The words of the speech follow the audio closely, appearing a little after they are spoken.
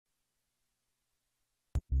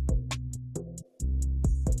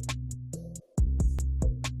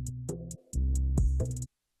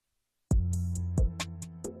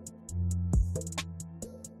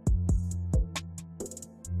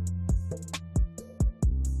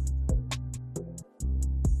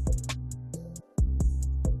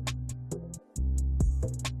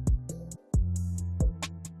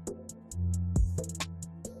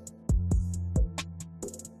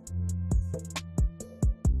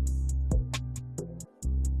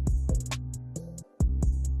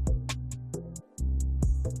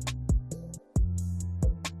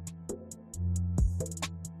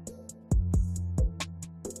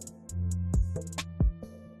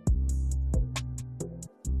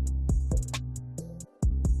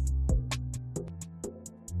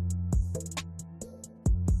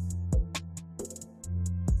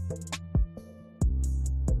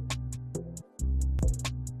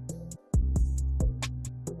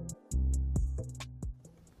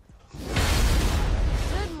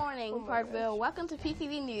Parkville. Welcome to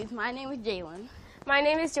PTV News. My name is Jalen. My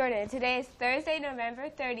name is Jordan. Today is Thursday, November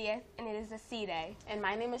 30th, and it is a C Day. And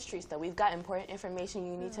my name is Trista. We've got important information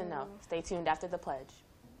you need to know. Stay tuned after the pledge.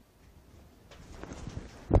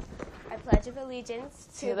 I pledge of allegiance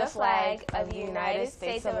to the flag of the United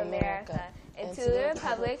States of America and to the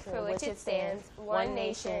republic for which it stands, one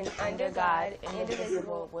nation, under God,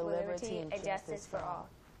 indivisible, with liberty and justice for all.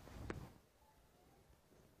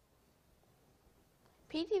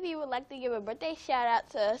 PTV would like to give a birthday shout-out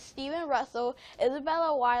to Stephen Russell, Isabella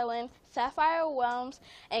Weiland, Sapphire Wilms,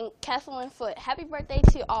 and Kesselyn Foote. Happy birthday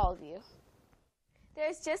to all of you.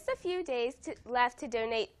 There's just a few days left to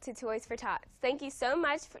donate to Toys for Tots. Thank you so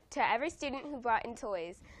much to every student who brought in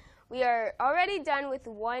toys. We are already done with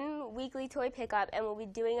one weekly toy pickup and we'll be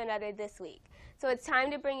doing another this week. So it's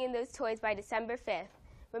time to bring in those toys by December 5th.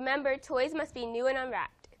 Remember, toys must be new and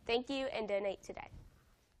unwrapped. Thank you and donate today.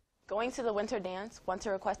 Going to the winter dance, want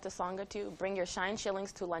to request a song or two? Bring your Shine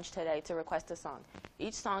Shillings to lunch today to request a song.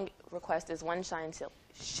 Each song request is one Shine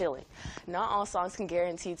Shilling. Not all songs can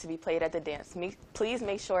guarantee to be played at the dance. Please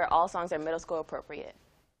make sure all songs are middle school appropriate.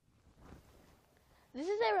 This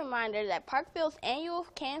is a reminder that Parkville's annual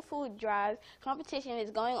canned food drive competition is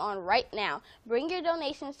going on right now. Bring your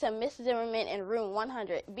donations to Miss Zimmerman in room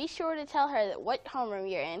 100. Be sure to tell her what homeroom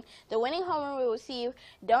you're in. The winning homeroom will receive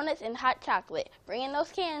donuts and hot chocolate. Bring in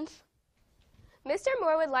those cans. Mr.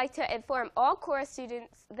 Moore would like to inform all chorus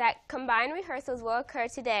students that combined rehearsals will occur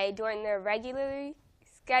today during their regularly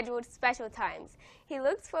scheduled special times. He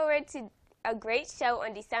looks forward to a great show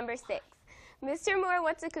on December 6th. Mr. Moore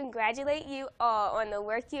wants to congratulate you all on the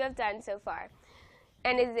work you have done so far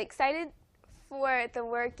and is excited for the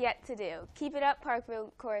work yet to do. Keep it up,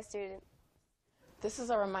 Parkville chorus students. This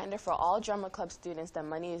is a reminder for all drama club students that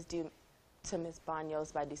money is due to Ms.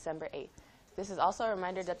 Banos by December 8th. This is also a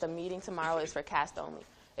reminder that the meeting tomorrow is for cast only.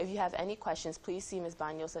 If you have any questions, please see Ms.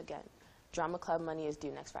 Banos again. Drama club money is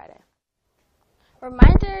due next Friday.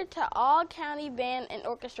 Reminder to all county band and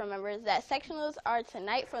orchestra members that sectionals are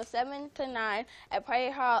tonight from 7 to 9 at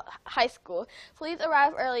Prairie High School. Please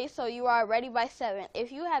arrive early so you are ready by 7.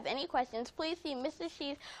 If you have any questions, please see Mr.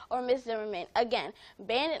 Sheets or Ms. Zimmerman. Again,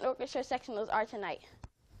 band and orchestra sectionals are tonight.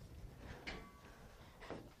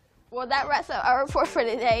 Well, that wraps up our report for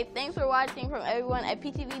today. Thanks for watching from everyone at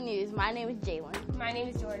PTV News. My name is Jalen. My name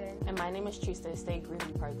is Jordan. And my name is Trista. Stay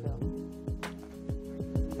groovy, Parkville.